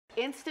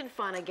instant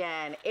fun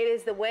again. It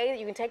is the way that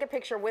you can take a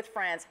picture with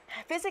friends,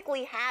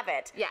 physically have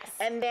it, yes,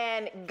 and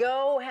then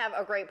go have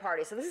a great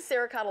party. So this is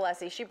Sarah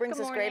Cottalesi. She brings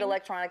us great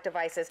electronic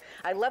devices.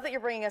 I love that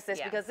you're bringing us this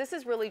because this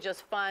is really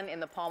just fun in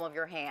the palm of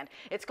your hand.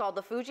 It's called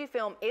the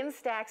Fujifilm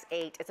Instax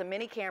 8. It's a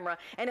mini camera,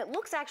 and it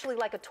looks actually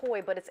like a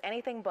toy, but it's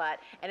anything but,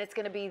 and it's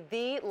going to be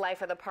the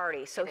life of the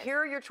party. So here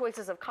are your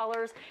choices of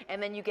colors,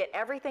 and then you get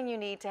everything you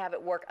need to have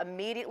it work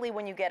immediately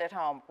when you get it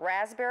home.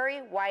 Raspberry,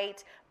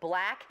 white,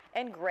 black,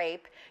 and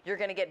grape. You're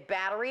going to get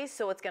batteries,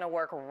 so it's going to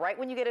work right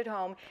when you get it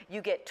home.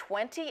 You get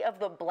 20 of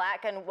the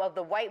black and of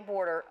the white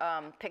border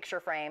picture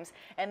frames,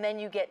 and then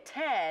you get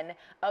 10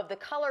 of the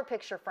color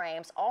picture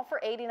frames, all for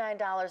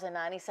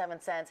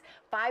 $89.97.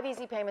 5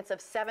 easy payments of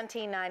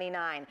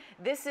 $17.99.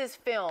 This is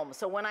film,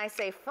 so when I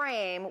say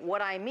frame,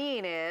 what I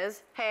mean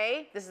is,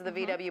 hey, this is the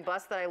VW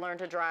bus that I learned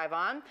to drive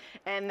on,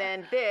 and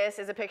then this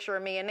is a picture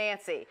of me and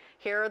Nancy.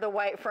 Here are the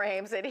white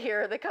frames, and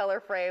here are the color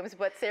frames,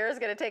 but Sarah's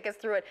going to take us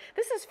through it.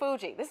 This is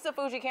Fuji. This is a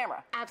Fuji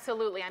camera.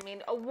 Absolutely. I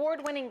mean,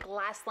 award-winning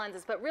glass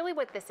lenses, but really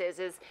what this is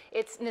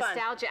it's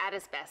nostalgia at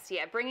its best.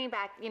 Yeah, bringing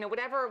back, you know,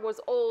 whatever was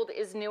old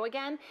is new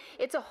again.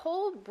 It's a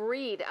whole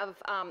breed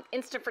of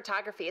instant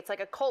photography. It's like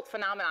a cult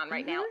phenomenon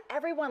right now.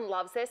 Everyone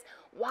loves this.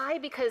 Why?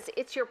 Because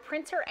it's your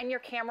printer and your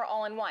camera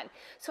all in one.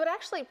 So it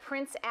actually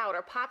prints out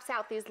or pops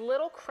out these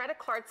little credit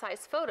card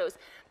sized photos.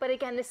 But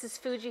again, this is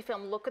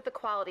Fujifilm. Look at the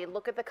quality,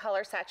 look at the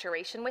color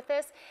saturation with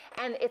this.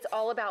 And it's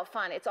all about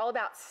fun. It's all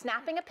about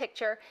snapping a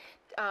picture,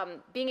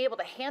 being able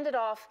to hand it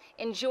off,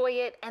 enjoy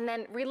it, and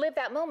then relive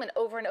that moment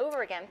over and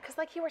over again. Because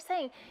like you were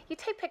saying, you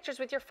take pictures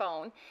with your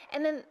phone,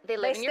 and then they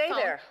live in your phone.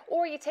 There.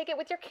 Or you take it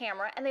with your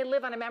camera, and they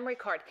live on a memory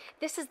card.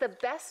 This is the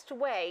best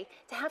way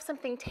to have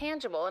something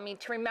tangible. I mean,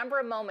 to remember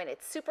a moment.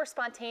 It's super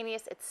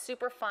spontaneous. It's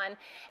super fun.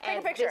 Take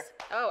a picture.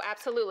 Oh,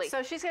 absolutely.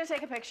 So she's going to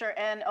take a picture,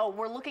 and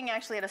we're looking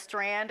actually at a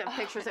strand of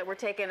pictures that were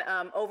taken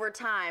over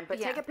time.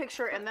 But take a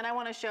picture, and then I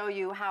want to show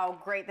you how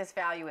great this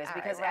value is.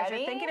 Because as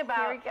you're thinking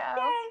about, here we go.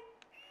 Yay.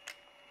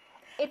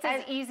 It's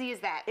as easy as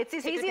that. It's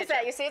as easy as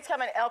that. You see it's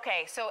coming.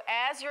 Okay, so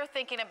as you're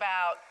thinking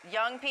about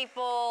young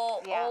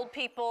people, old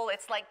people,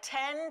 it's like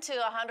 10 to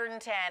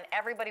 110.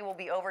 Everybody will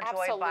be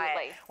overjoyed by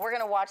it. We're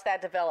going to watch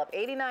that develop.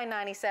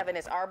 $89.97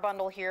 is our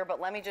bundle here, but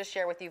let me just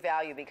share with you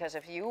value, because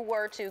if you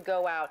were to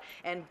go out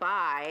and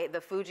buy the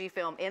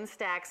Fujifilm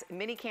Instax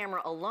mini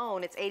camera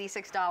alone, it's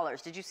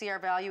 $86. Did you see our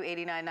value?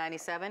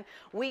 $89.97.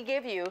 We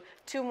give you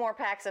 2 more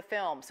packs of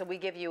film. So we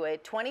give you a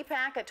 20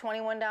 pack at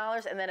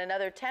 $21 and then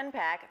another 10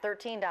 pack,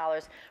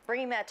 $13.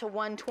 Bringing that to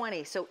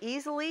 $120. So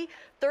easily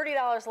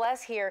 $30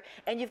 less here,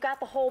 and you've got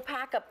the whole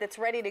pack up that's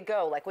ready to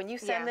go. Like when you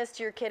send this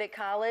to your kid at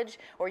college,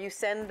 or you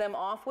send them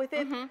off with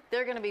it,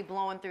 they're going to be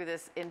blowing through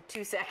this in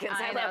 2 seconds.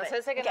 I know. So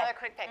let's take another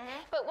quick pic.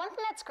 But one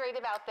thing that's great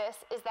about this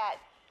is that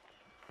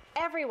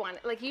everyone,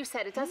 like you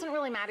said, it doesn't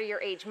really matter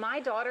your age. My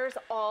daughters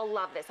all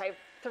love this. I have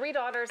 3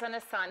 daughters and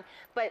a son,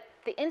 but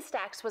the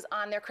Instax was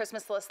on their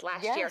Christmas list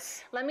last year.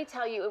 Let me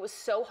tell you, it was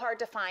so hard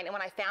to find, and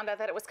when I found out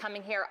that it was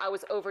coming here, I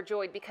was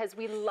overjoyed because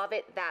we love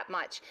it that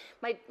much.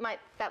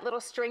 That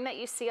little string that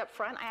you see up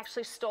front, I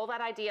actually stole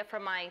that idea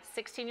from my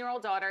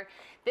 16-year-old daughter.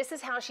 This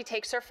is how she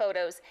takes her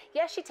photos.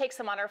 Yes, she takes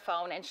them on her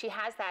phone, and she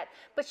has that,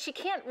 but she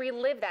can't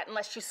relive that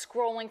unless she's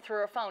scrolling through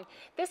her phone.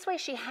 This way,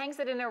 she hangs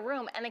it in her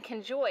room and it can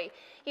enjoy,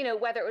 you know,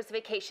 whether it was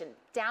vacation,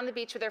 down the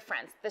beach with her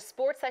friends, the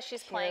sports that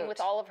she's playing with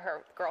all of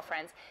her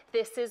girlfriends.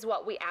 This is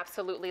what we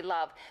absolutely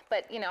love.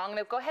 But, you know, I'm going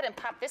to go ahead and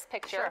pop this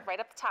picture right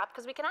up the top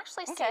because we can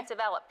actually see it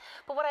develop.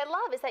 But what I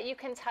love is that you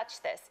can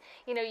touch this.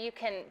 You know, you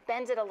can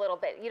bend it a little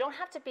bit. You don't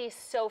have to be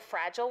so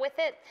fragile with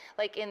it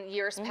like in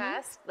years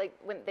past, like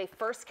when they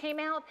first came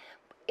out.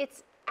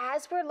 It's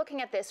as we're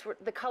looking at this,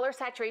 the color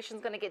saturation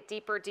is going to get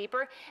deeper,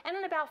 deeper, and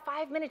in about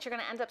 5 minutes, you're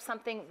going to end up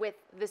something with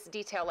this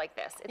detail like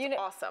this. It's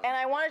awesome. And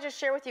I want to just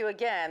share with you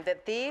again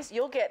that these,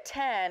 you'll get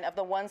 10 of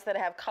the ones that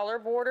have color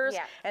borders,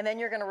 and then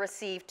you're going to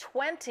receive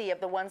 20 of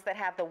the ones that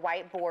have the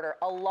white border,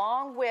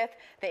 along with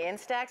the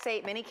Instax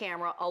 8 mini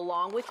camera,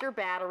 along with your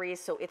batteries,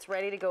 so it's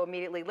ready to go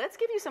immediately. Let's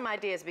give you some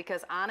ideas,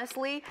 because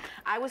honestly,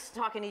 I was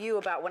talking to you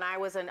about when I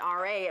was an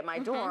RA at my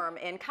dorm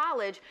in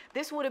college,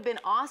 this would have been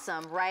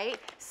awesome, right?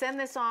 Send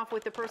this off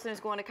with the person who's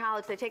going to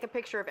college, they take a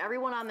picture of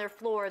everyone on their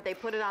floor, they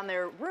put it on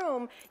their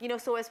room, you know,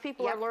 so as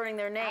people are learning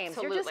their names,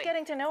 you're just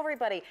getting to know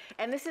everybody.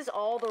 And this is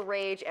all the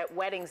rage at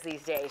weddings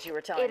these days, you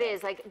were telling me. It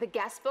is, like the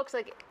guest books,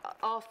 like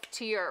off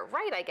to your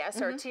right, I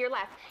guess, or to your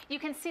left, you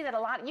can see that a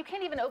lot, you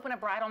can't even open a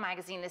bridal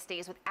magazine these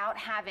days without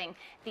having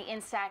the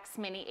Instax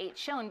Mini 8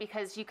 shown,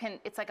 because you can,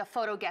 it's like a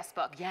photo guest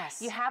book.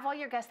 Yes. You have all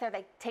your guests there,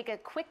 they take a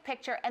quick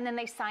picture, and then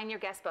they sign your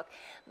guest book.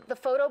 The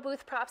photo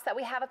booth props that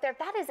we have up there,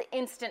 that is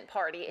instant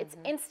party. It's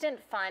instant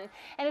fun.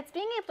 And it's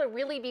being able to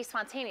really be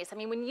spontaneous. I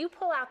mean, when you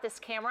pull out this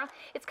camera,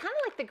 it's kind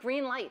of like the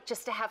green light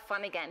just to have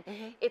fun again.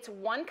 It's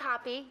one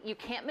copy. You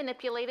can't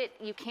manipulate it.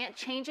 You can't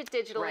change it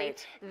digitally.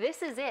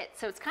 This is it.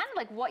 So it's kind of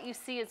like what you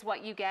see is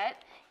what you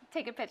get.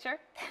 Take a picture.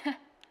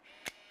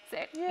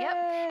 That's it.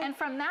 And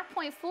from that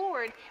point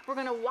forward, we're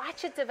going to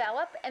watch it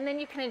develop, and then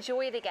you can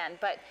enjoy it again.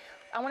 But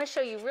I want to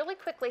show you really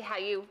quickly how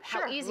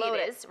easy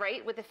it is,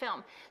 right, with the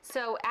film.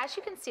 So as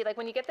you can see, like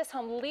when you get this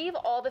home, leave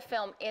all the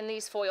film in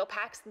these foil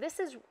packs. This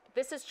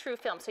is true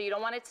film, so you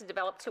don't want it to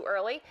develop too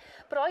early.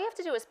 But all you have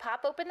to do is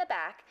pop open the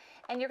back,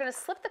 and you're going to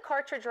slip the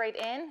cartridge right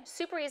in.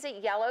 Super easy,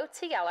 yellow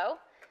to yellow.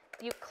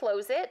 You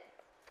close it.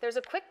 There's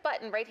a quick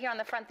button right here on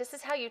the front. This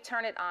is how you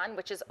turn it on,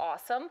 which is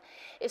awesome.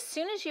 As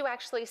soon as you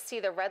actually see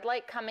the red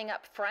light coming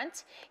up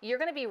front, you're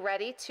going to be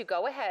ready to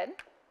go ahead.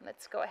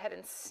 Let's go ahead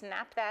and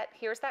snap that.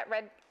 Here's that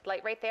red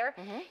light right there.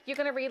 You're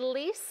going to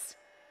release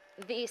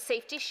the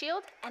safety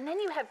shield, and then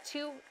you have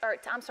 10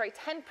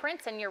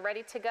 prints and you're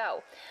ready to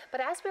go. But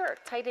as we're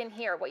tight in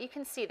here, what you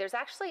can see, there's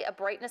actually a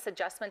brightness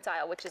adjustment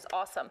dial, which is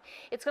awesome.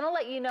 It's going to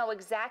let you know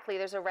exactly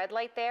there's a red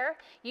light there.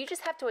 You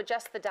just have to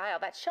adjust the dial.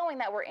 That's showing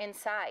that we're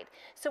inside.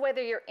 So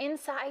whether you're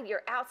inside,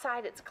 you're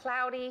outside, it's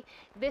cloudy,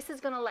 this is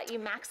going to let you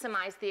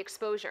maximize the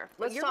exposure.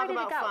 Let's talk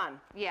about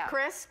fun. Yeah.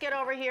 Chris, get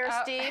over here.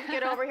 Steve,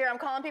 get over here. I'm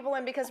calling people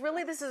in because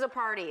really this is a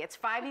party. It's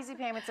 5 easy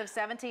payments of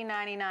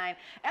 $17.99.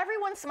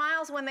 Everyone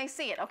smiles when they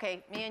see it. Okay,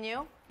 me and you.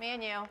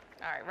 All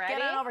right, ready?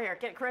 Get on over here.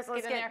 Let's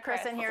get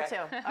Chris in here too.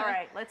 All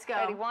right, let's go.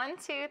 Ready, 1,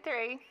 2,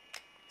 3.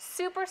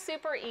 Super,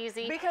 super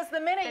easy. Because the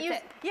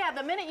minute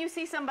the minute you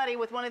see somebody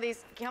with one of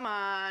these, come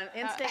on,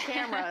 instant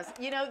cameras,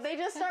 you know, they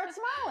just start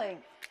smiling.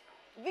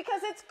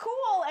 Because it's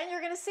cool, and you're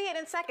going to see it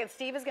in seconds.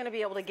 Steve is going to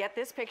be able to get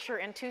this picture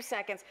in 2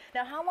 seconds.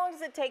 Now, how long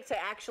does it take to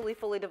actually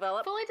fully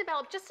develop? Fully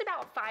develop, just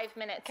about 5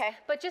 minutes. Okay.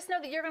 But just know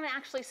that you're going to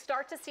actually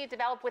start to see it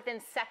develop within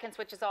seconds,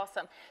 which is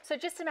awesome. So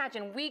just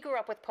imagine, we grew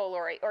up with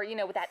Polaroid, or, you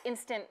know, with that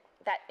instant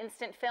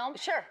film.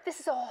 Sure. This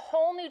is a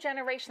whole new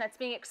generation that's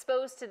being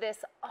exposed to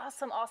this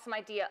awesome, awesome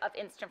idea of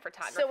instant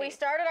photography. So we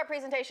started our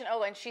presentation,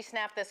 and she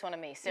snapped this one of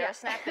me. Sarah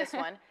snapped this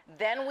one.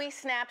 Then we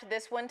snapped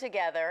this one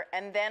together,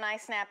 and then I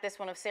snapped this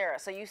one of Sarah.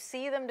 So you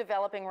see them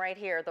developing right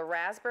here. The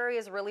raspberry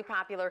is really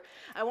popular.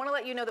 I want to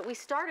let you know that we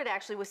started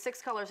actually with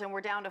 6 colors, and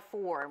we're down to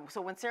 4. So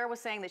when Sarah was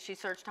saying that she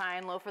searched high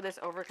and low for this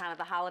over kind of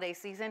the holiday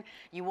season,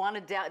 you want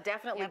to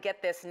definitely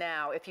get this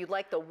now. If you'd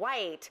like the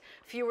white,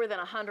 fewer than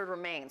 100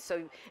 remain.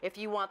 So if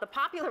you want the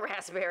popular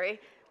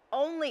raspberry,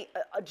 only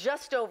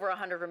just over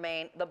 100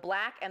 remain, the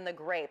black and the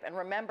grape. And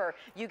remember,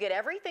 you get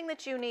everything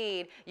that you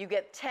need. You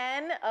get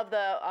 10 of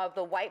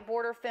the white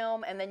border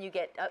film, and then you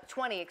get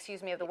 20,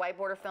 excuse me, of the white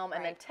border film,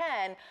 and then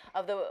 10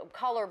 of the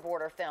color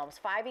border films.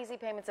 5 easy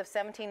payments of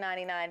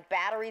 $17.99,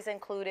 batteries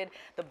included,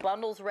 the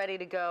bundle's ready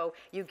to go.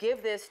 You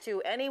give this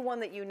to anyone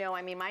that you know.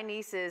 I mean, my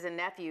nieces and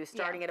nephews,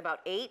 starting at about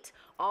 8,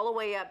 all the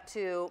way up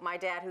to my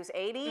dad who's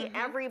 80,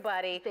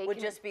 everybody would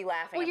just be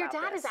laughing Well, your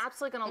about dad this. is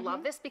absolutely going to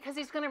love this because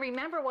he's going to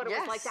remember what it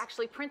was like to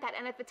actually print that.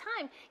 And at the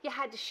time, you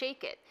had to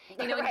shake it.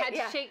 You know, you had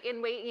to shake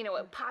and wait, you know,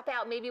 it pop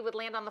out, maybe it would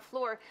land on the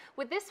floor.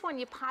 With this one,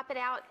 you pop it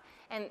out,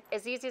 and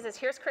as easy as this,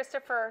 here's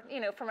Christopher,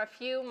 you know, from a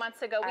few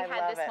months ago, we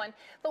had this one.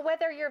 But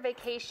whether you're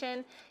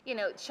vacation, you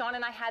know, Sean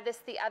and I had this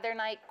the other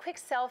night, quick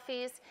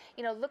selfies,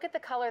 you know, look at the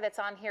color that's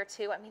on here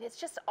too. I mean, it's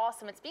just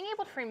awesome. It's being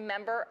able to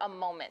remember a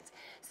moment.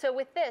 So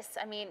with this,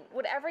 I mean,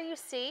 whatever you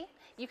see,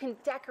 you can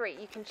decorate,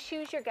 you can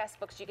choose your guest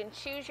books, you can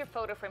choose your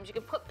photo frames, you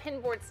can put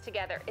pin boards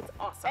together. It's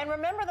awesome. And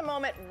remember the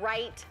moment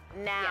right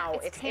now.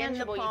 It's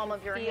tangible, in the palm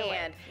of your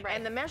hand.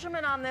 And the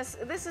measurement on this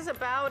is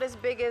about as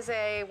big as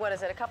a, what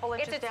is it, a couple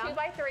inches down? It's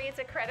a 2x3, it's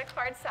a credit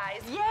card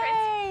size.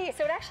 Yay! Print.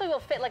 So it actually will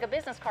fit like a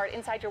business card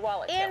inside your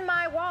wallet. In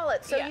my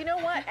wallet. So you know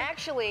what?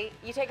 Actually,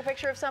 you take a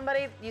picture of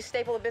somebody, you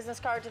staple a business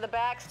card to the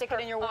back, stick it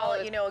in your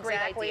wallet, you know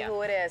exactly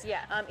who it is.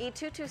 Yeah.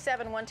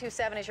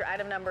 E227127 is your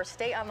item number.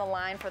 Stay on the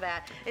line for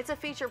that. It's a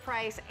feature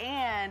price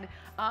and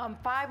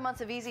 5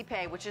 months of easy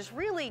pay, which is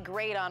really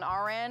great on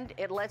our end.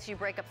 It lets you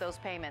break up those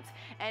payments.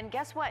 And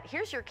guess what?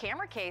 Here's your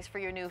camera case for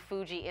your new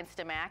Fuji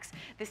Instamax.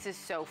 This is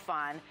so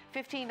fun.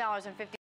 $15.50.